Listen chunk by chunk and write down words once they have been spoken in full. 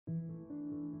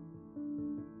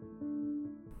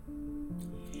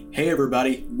Hey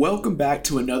everybody, welcome back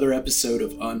to another episode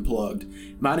of Unplugged.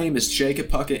 My name is Jacob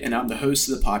Puckett and I'm the host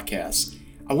of the podcast.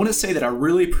 I want to say that I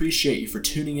really appreciate you for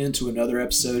tuning in to another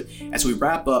episode as we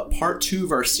wrap up part 2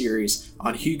 of our series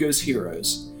on Hugo's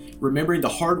Heroes, remembering the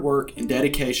hard work and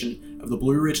dedication of the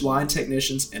Blue Ridge line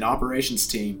technicians and operations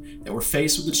team that were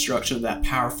faced with the destruction of that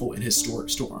powerful and historic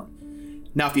storm.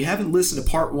 Now, if you haven't listened to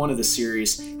part 1 of the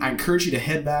series, I encourage you to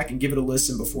head back and give it a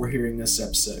listen before hearing this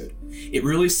episode. It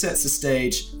really sets the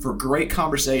stage for great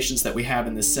conversations that we have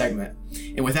in this segment.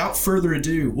 And without further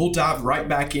ado, we'll dive right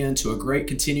back into a great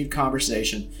continued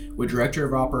conversation with Director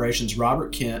of Operations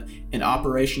Robert Kent and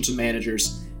Operations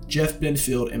Managers Jeff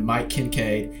Benfield and Mike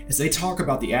Kincaid as they talk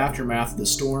about the aftermath of the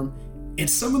storm and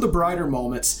some of the brighter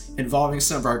moments involving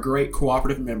some of our great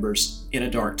cooperative members in a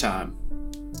dark time.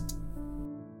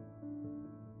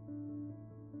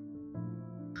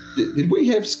 Did we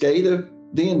have SCADA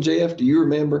then, Jeff? Do you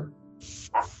remember?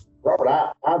 Robert,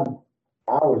 I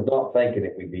was not thinking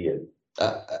that we did.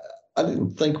 I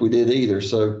didn't think we did either.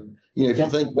 So, if you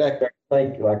think back, I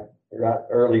think like right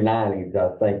early 90s, I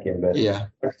was thinking. But yeah,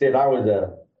 like I said, I was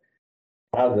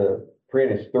a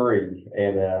apprentice 3,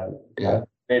 and I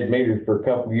had meters for a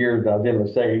couple of years. I was in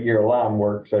the second year of line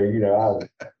work, so I was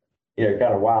kind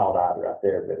of wild-eyed right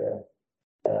there.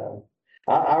 But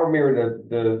I remember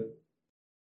the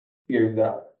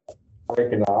I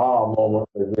reckon the moment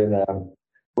was when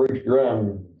Bruce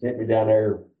Drum sent me down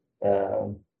there,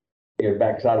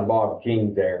 backside of Bob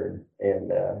King's there,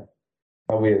 and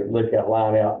we looked that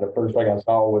line out. The first thing I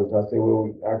saw was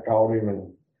I called him,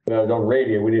 and when I was on the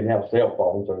radio, we didn't have a cell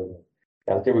phone, so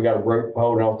I said we got a broke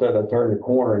pole, and all of a sudden I turned the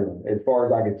corner, and as far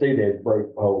as I could see, there's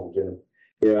broke poles,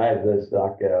 and I had this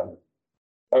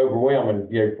overwhelming,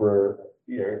 for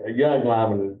a young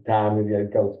lineman at the time,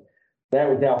 because that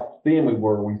was how thin we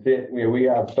were. We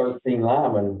have 13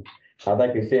 linemen. I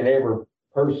think they sent every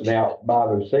person out by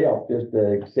themselves just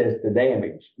to assess the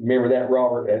damage. Remember that,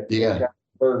 Robert?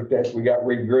 First, we got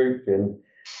regrouped, and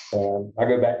I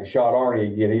go back to Shot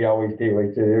Arnie again. He always said,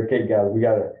 "Okay, guys, we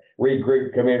got to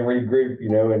regroup. Come in, regroup."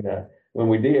 And when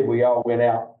we did, we all went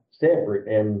out separate.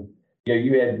 And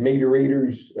you had meter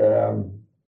readers,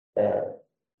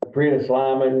 apprentice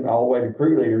linemen, all the way to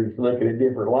crew leaders looking at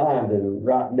different lines and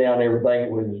writing down everything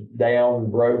that was down,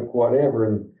 broke, whatever.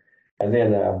 And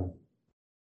then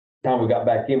time we got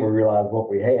back in, we realized what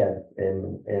we had.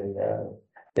 And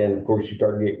then, of course, you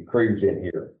started getting crews in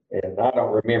here. And I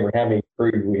don't remember how many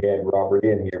crews we had, Robert,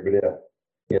 in here,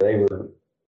 but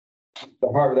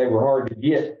they were hard to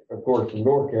get, of course, from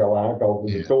North Carolina because of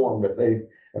the storm, but they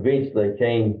eventually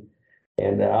came.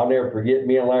 And I'll never forget,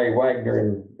 me and Larry Wagner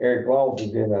and Eric Laws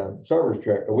was in a service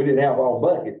truck. But we didn't have all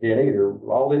buckets in either. A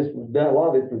lot of this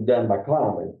was done by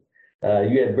climbing.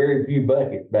 You had very few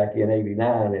buckets back in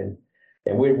 '89,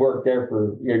 and we'd worked there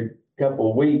for a couple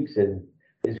of weeks. And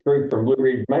this group from Blue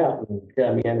Ridge Mountain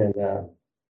come in, and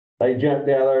they jumped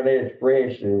out there. They was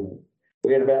fresh, and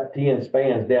we had about 10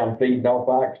 spans down feeding off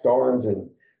Ike Starnes. And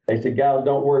they said, "Guys,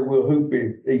 don't worry, we'll hoop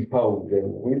these poles."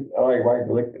 And Larry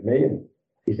Wagner looked at me and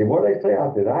he said, "What did they say?"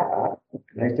 I said,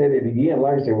 and they said it again.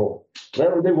 Larry said, "Well,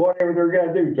 let them do whatever they're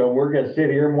going to do. So we're going to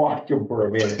sit here and watch them for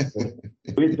a minute."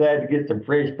 We decided to get some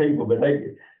fresh people, but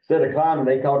instead of climbing,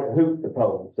 they called it hoop the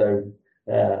pole. So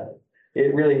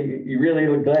you really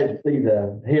look glad to see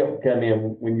the help come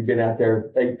in when you've been out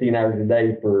there 18 hours a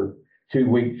day for 2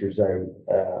 weeks or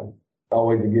so.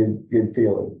 Always a good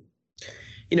feeling.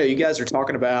 You guys are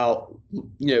talking about,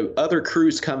 other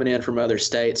crews coming in from other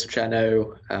states, which I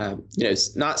know,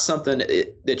 it's not something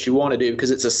that you want to do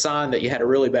because it's a sign that you had a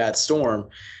really bad storm.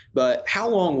 But how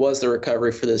long was the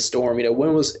recovery for this storm?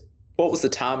 What was the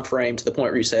time frame to the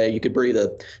point where you say you could breathe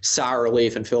a sigh of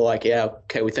relief and feel like,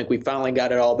 we think we finally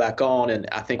got it all back on, and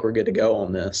I think we're good to go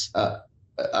on this?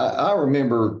 I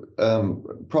remember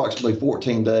approximately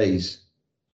 14 days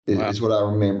is what I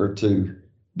remember to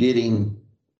getting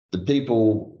the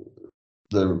people,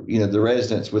 the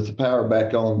residents with the power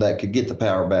back on that could get the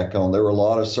power back on. There were a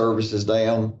lot of services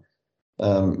down.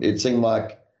 It seemed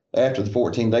like after the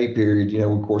 14-day period,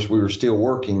 of course, we were still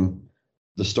working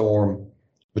the storm,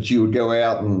 but you would go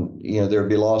out and, there'd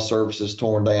be a lot of services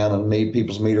torn down and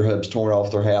people's meter hubs torn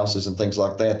off their houses and things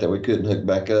like that we couldn't hook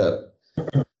back up.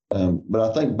 But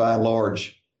I think by and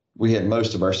large, we had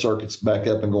most of our circuits back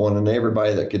up and going, and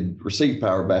everybody that could receive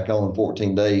power back on in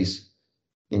 14 days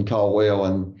in Caldwell.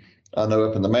 And I know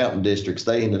up in the mountain districts,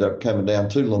 they ended up coming down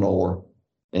to Lenoir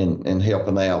and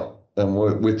helping out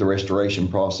with the restoration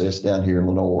process down here in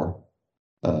Lenoir.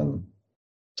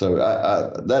 So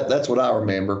that's what I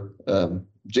remember.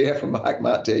 Jeff or Mike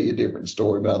might tell you a different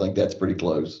story, but I think that's pretty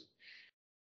close.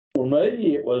 For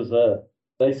me, it was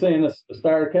they sent us to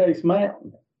Staircase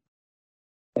Mountain.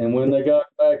 And when they got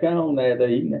back on that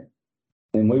evening,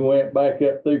 and we went back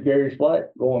up through Gary's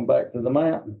Flat, going back to the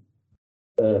mountain,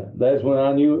 that's when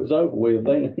I knew it was over with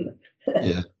then.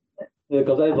 Yeah.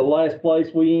 Because that's the last place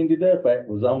we ended up at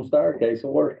was on Staircase of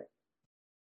Worship.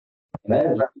 And that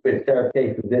was like the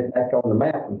staircase was back on the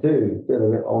mountain too, instead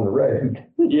of on the road.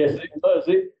 Yes, it was.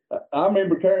 I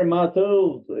remember carrying my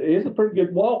tools. It's a pretty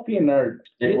good walk in there.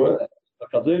 It was.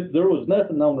 Because there was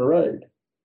nothing on the road.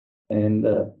 And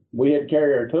we had to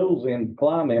carry our tools in to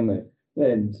climb them.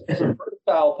 And some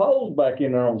fertile poles back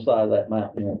in there on the side of that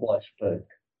mountain in a place too.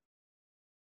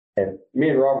 And me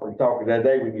and Robert were talking that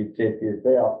day when you sent this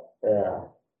out.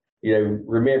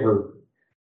 Remember,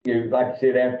 like I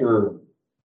said, after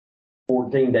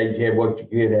 14 days you had what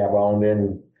you could have on,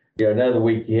 then another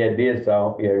week you had this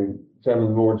on, some of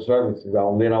the more services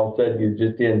on. Then all of a sudden you're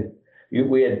just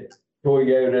we had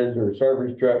Toyotas or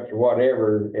service trucks or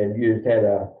whatever, and you just had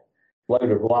a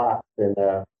load of lights, and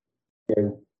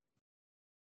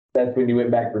that's when you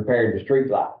went back repairing the street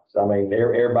lights. I mean,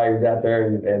 everybody was out there,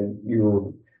 and you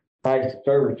were nice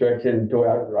service trucks in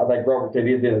Toyota. I think Robert said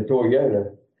he's in a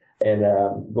Toyota and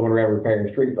going around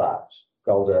repairing street lights,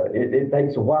 because it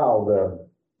takes a while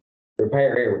to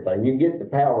repair everything. You get the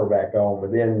power back on,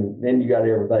 but then you got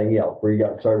everything else where you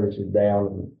got services down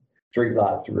and street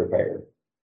lights to repair.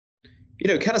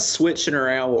 Kind of switching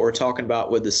around what we're talking about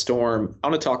with the storm, I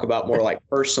want to talk about more like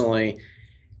personally.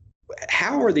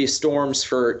 How are these storms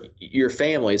for your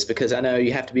families? Because I know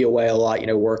you have to be away a lot,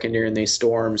 working during these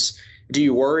storms. Do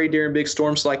you worry during big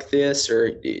storms like this,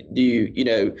 or do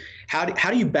you, how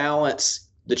do you balance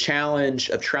the challenge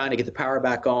of trying to get the power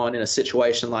back on in a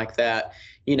situation like that,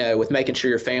 with making sure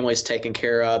your family's taken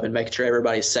care of and making sure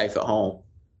everybody's safe at home?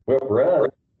 Well, for us,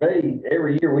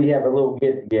 every year we have a little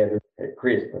get together at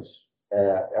Christmas,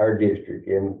 our district,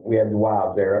 and we have the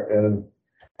wives there. And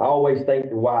I always thank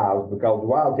the wives, because the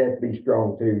wives have to be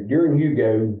strong too. During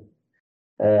Hugo,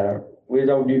 we was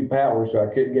on Duke Power, so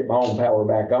I couldn't get my own power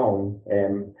back on.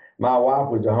 And my wife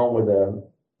was at home with a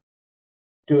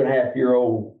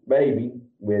 2.5-year-old baby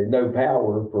with no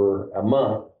power for a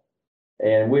month,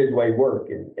 and we was away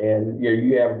working. And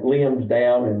you have limbs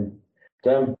down, and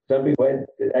some people had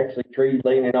actually trees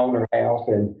leaning on their house,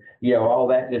 and all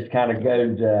that just kind of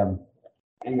goes.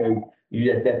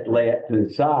 You just have to lay it to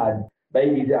the side.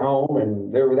 Babies at home,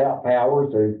 and they're without power.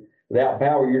 So without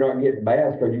power, you're not getting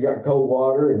baths because you got cold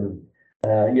water, and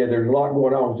there's a lot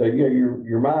going on. So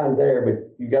your mind's there, but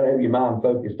you got to have your mind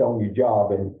focused on your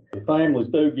job. And the families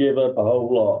do give up a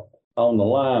whole lot on the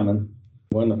linemen.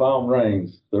 When the phone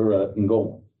rings, they're up and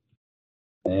going,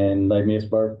 and they miss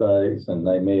birthdays, and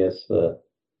they miss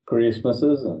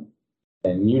Christmases,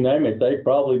 and you name it. They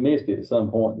probably missed it at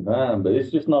some point in time, but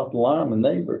it's just not the linemen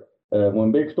either.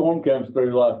 When big storm comes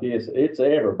through like this, it's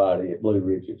everybody at Blue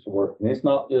Ridge that's working. It's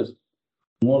not just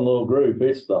one little group.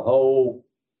 It's the whole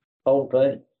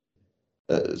thing.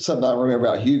 Something I remember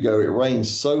about Hugo, it rained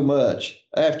so much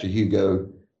after Hugo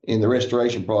in the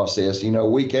restoration process. A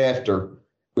week after,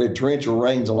 we had torrential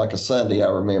rains on like a Sunday, I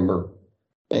remember.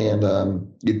 And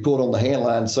you'd pulled on the hand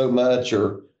line so much,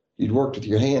 or you'd worked with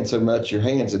your hands so much, your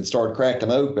hands had started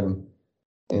cracking open.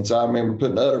 And so I remember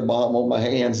putting Utter Balm on my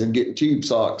hands and getting tube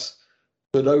socks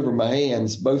put over my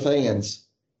hands, both hands,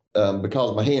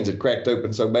 because my hands had cracked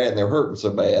open so bad and they were hurting so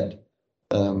bad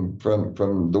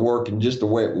from the work and just the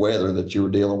wet weather that you were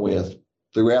dealing with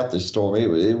throughout this storm.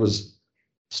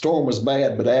 Storm was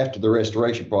bad, but after the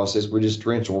restoration process, we just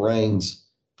torrential rains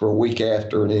for a week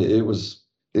after, and it was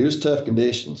tough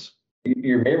conditions.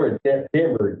 You remember in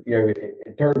September,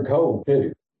 it turned cold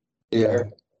too. Yeah.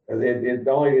 It's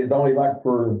only like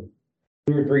for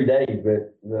 2 or 3 days,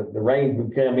 but the rains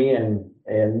would come in,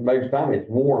 and most of the time it's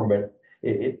warm, but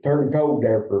it turned cold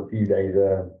there for a few days.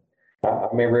 I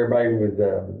remember everybody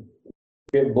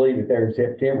couldn't believe it there in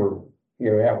September,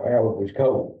 how it was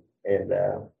cold, and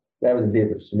that was a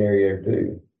different scenario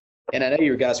too. And I know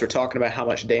you guys were talking about how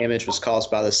much damage was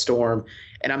caused by the storm,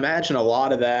 and I imagine a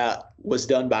lot of that was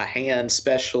done by hand,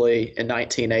 especially in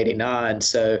 1989.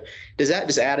 So does that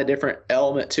just add a different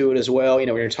element to it as well? When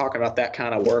you're talking about that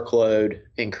kind of workload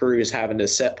and crews having to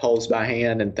set poles by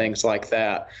hand and things like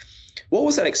that. What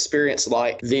was that experience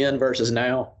like then versus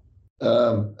now?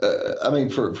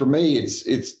 For me,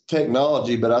 it's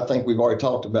technology, but I think we've already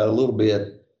talked about it a little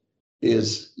bit.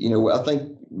 I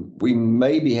think we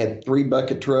maybe had 3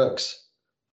 bucket trucks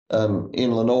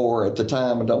in Lenoir at the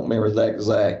time. I don't remember that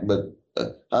exact, but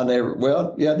I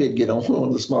did get on one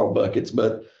of the small buckets,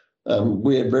 but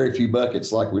we had very few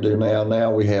buckets like we do now.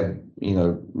 Now we have,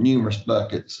 numerous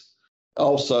buckets.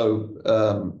 Also,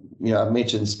 I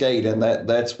mentioned SCADA, and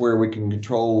that's where we can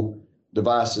control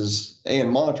devices and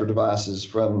monitor devices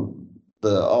from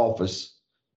the office.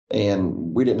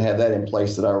 And we didn't have that in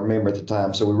place that I remember at the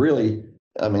time. So we really,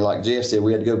 like Jeff said,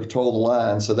 we had to go patrol the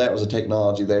line. So that was a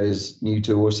technology that is new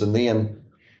to us. And then,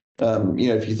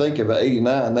 if you think of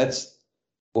 89, that's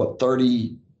what,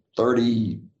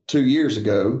 32 years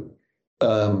ago.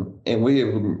 And we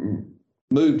have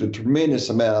moved a tremendous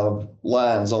amount of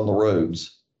lines on the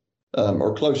roads,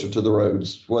 or closer to the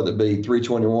roads, whether it be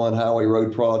 321 Highway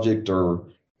Road Project, or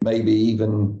maybe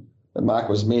even Mike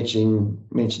was mentioning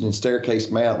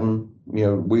Staircase Mountain.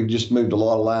 We've just moved a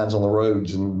lot of lines on the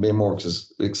roads and been more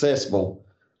accessible.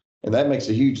 And that makes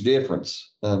a huge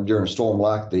difference during a storm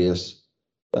like this,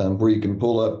 where you can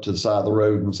pull up to the side of the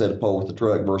road and set a pole with the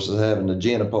truck versus having to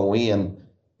gen a pole in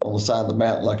on the side of the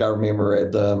mountain. Like I remember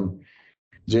at,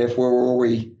 Jeff, where were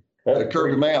we? At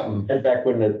Kirby Mountain. That's back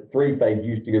when the 3-phase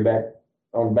used to go back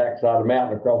on the back side of the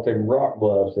mountain across them rock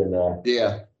bluffs. And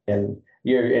and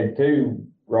two,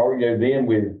 Robert, then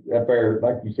with up there,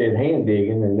 like you said, hand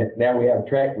digging, and now we have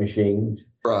track machines.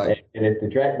 Right. And if the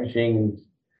track machines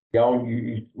gone,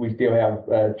 we still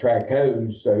have track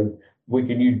hose, so we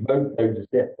can use both those to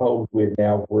set poles with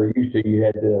now. Where used to you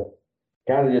had to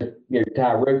kind of just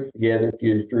tie ropes together if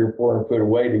you're 300 or 400 foot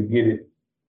away to get it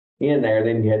in there.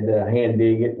 Then you had to hand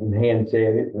dig it and hand set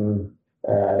it, and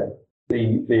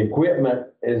the equipment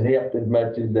has helped as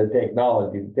much as the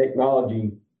technology. The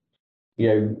technology,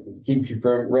 keeps you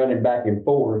from running back and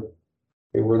forth,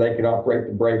 where they can operate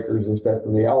the breakers and stuff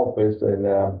from the office,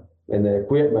 and the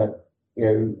equipment,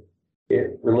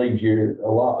 it relieves you a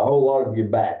whole lot of your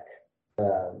back.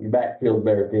 Your back feels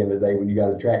better at the end of the day when you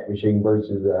got a track machine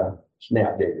versus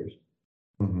snap diggers.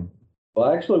 Mm-hmm.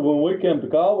 Well, actually, when we came to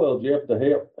Caldwell, Jeff, to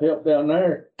help down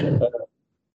there,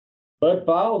 Bud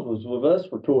Files was with us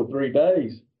for 2 or 3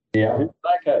 days. Yeah. His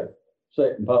backhoe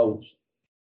setting poles.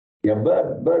 Yeah,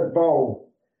 Bud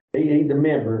Paul, he's a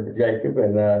member, Jacob,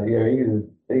 and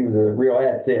he was a real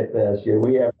asset to us.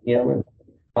 We have him and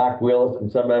Mike Willis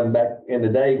and some of them back in the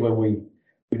day when we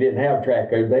didn't have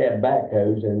track hose. They had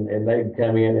backhoes, and they'd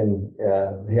come in and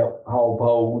help haul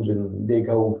poles and dig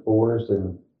holes for us.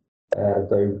 And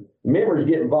so members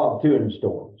get involved too in the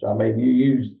storms. You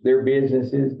use their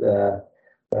businesses.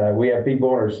 We have people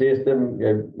on our system.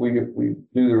 We do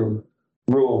the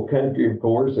rural country, of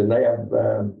course, and they have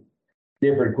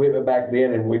different equipment back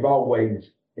then, and we've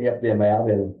always helped them out,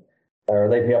 or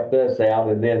they've helped us out.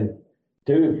 And then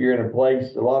too, if you're in a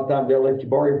place, a lot of times they'll let you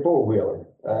borrow your 4-wheeler,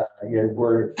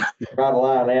 where you ride a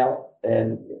line out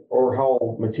or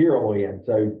haul material in.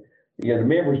 So, the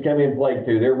members come in play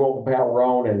too. They're wanting power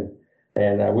on,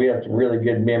 and we have some really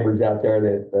good members out there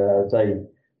that say,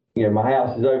 my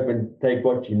house is open, take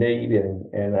what you need.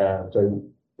 So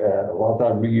a lot of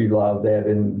times we utilize that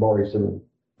and borrow some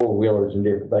 4-wheelers and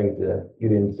different things to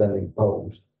get in some of these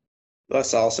poles.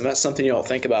 That's awesome. That's something you don't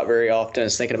think about very often,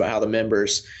 is thinking about how the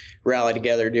members rally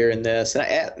together during this.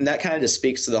 And that kind of just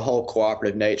speaks to the whole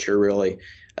cooperative nature, really.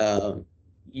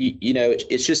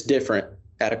 It's just different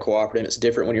at a cooperative. It's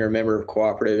different when you're a member of a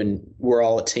cooperative, and we're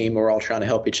all a team. We're all trying to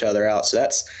help each other out. So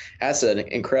that's an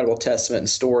incredible testament and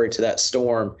story to that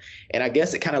storm. And I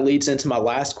guess it kind of leads into my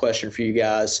last question for you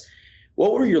guys.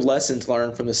 What were your lessons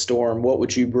learned from the storm? What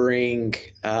would you bring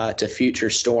to future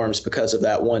storms because of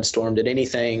that one storm? Did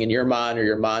anything in your mind or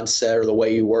your mindset or the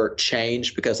way you work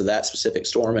change because of that specific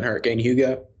storm in Hurricane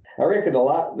Hugo? I reckon a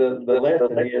lot. The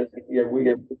lesson is, we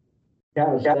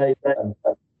kind of stay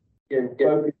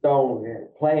focused on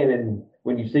planning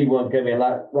when you see one come in.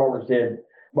 Like Robert said,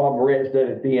 Bob Moretz did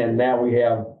at the end. Now we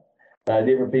have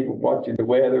different people watching the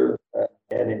weather,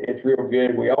 and it's real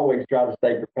good. We always try to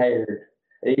stay prepared.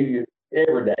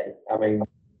 Every day.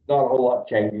 Not a whole lot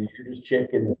changes. You're just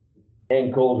checking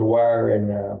hand coils of wire, and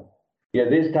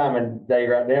this time of day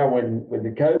right now, with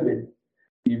the COVID,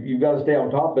 you've got to stay on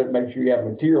top of it. Make sure you have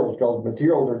materials, because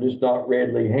materials are just not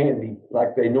readily handy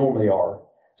like they normally are.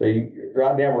 So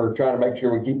right now we're trying to make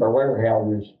sure we keep our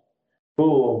warehouses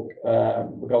full,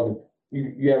 because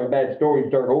if you have a bad storm, you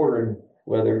start ordering,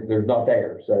 well, there's not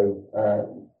there.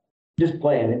 So just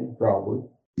planning, probably.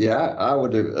 Yeah, I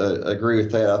would agree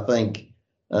with that. I think,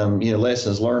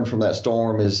 lessons learned from that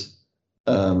storm is,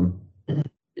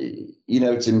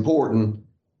 it's important,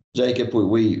 Jacob.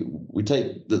 We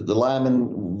take the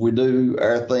linemen, we do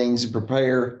our things and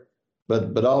prepare,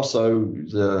 but also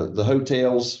the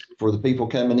hotels for the people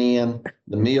coming in,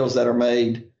 the meals that are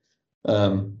made.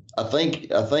 I think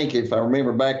if I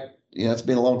remember back, it's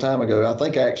been a long time ago. I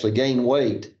think I actually gained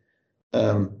weight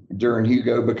during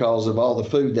Hugo because of all the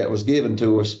food that was given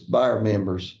to us by our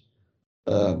members.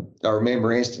 I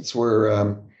remember an instance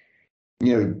where,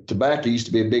 tobacco used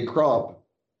to be a big crop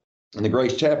in the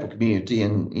Grace Chapel community,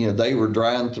 and, they were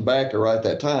drying tobacco right at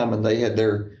that time, and they had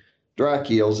their dry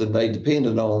kilns, and they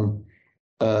depended on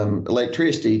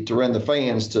electricity to run the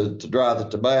fans to dry the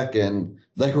tobacco, and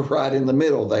they were right in the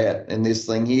middle of that, and this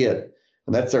thing hit,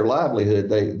 and that's their livelihood.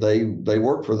 They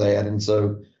work for that, and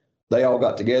so they all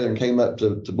got together and came up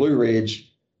to Blue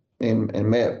Ridge and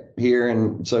met here,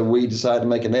 and so we decided to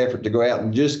make an effort to go out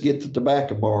and just get the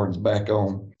tobacco barns back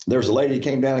on. There was a lady who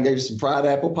came down and gave us some fried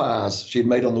apple pies she'd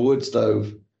made on the wood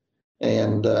stove,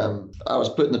 and I was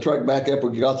putting the truck back up.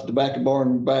 We got the tobacco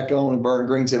barn back on, and Vernon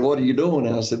Green said, "What are you doing?"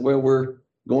 And I said, "Well, we're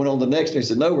going on the next." And he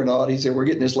said, "No, we're not." He said, "We're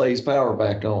getting this lady's power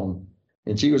back on."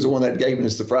 And she was the one that gave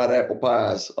us the fried apple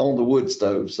pies on the wood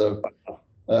stove. So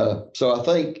I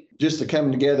think just the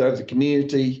coming together of the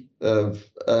community of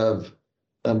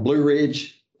Blue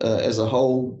Ridge as a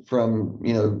whole, from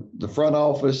the front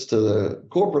office to the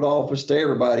corporate office to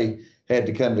everybody, had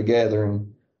to come together.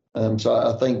 And so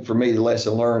I think for me the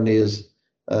lesson learned is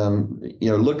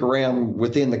look around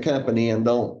within the company and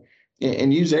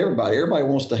and use everybody. Everybody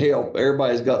wants to help.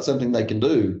 Everybody's got something they can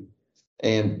do,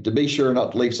 and to be sure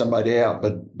not to leave somebody out.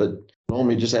 But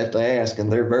normally you just have to ask,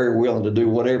 and they're very willing to do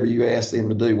whatever you ask them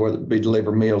to do, whether it be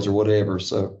deliver meals or whatever.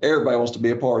 So everybody wants to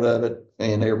be a part of it,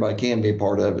 and everybody can be a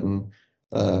part of it.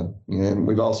 And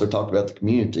we've also talked about the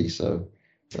community. So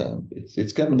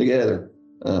it's coming together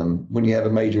when you have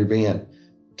a major event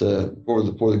for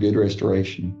the good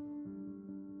restoration.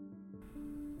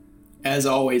 As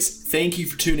always, thank you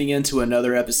for tuning in to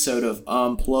another episode of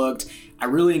Unplugged. I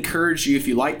really encourage you, if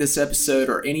you like this episode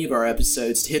or any of our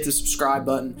episodes, to hit the subscribe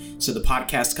button so the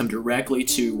podcast come directly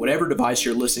to whatever device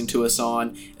you're listening to us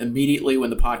on immediately when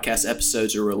the podcast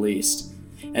episodes are released.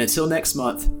 And until next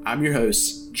month, I'm your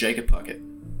host, Jacob Puckett.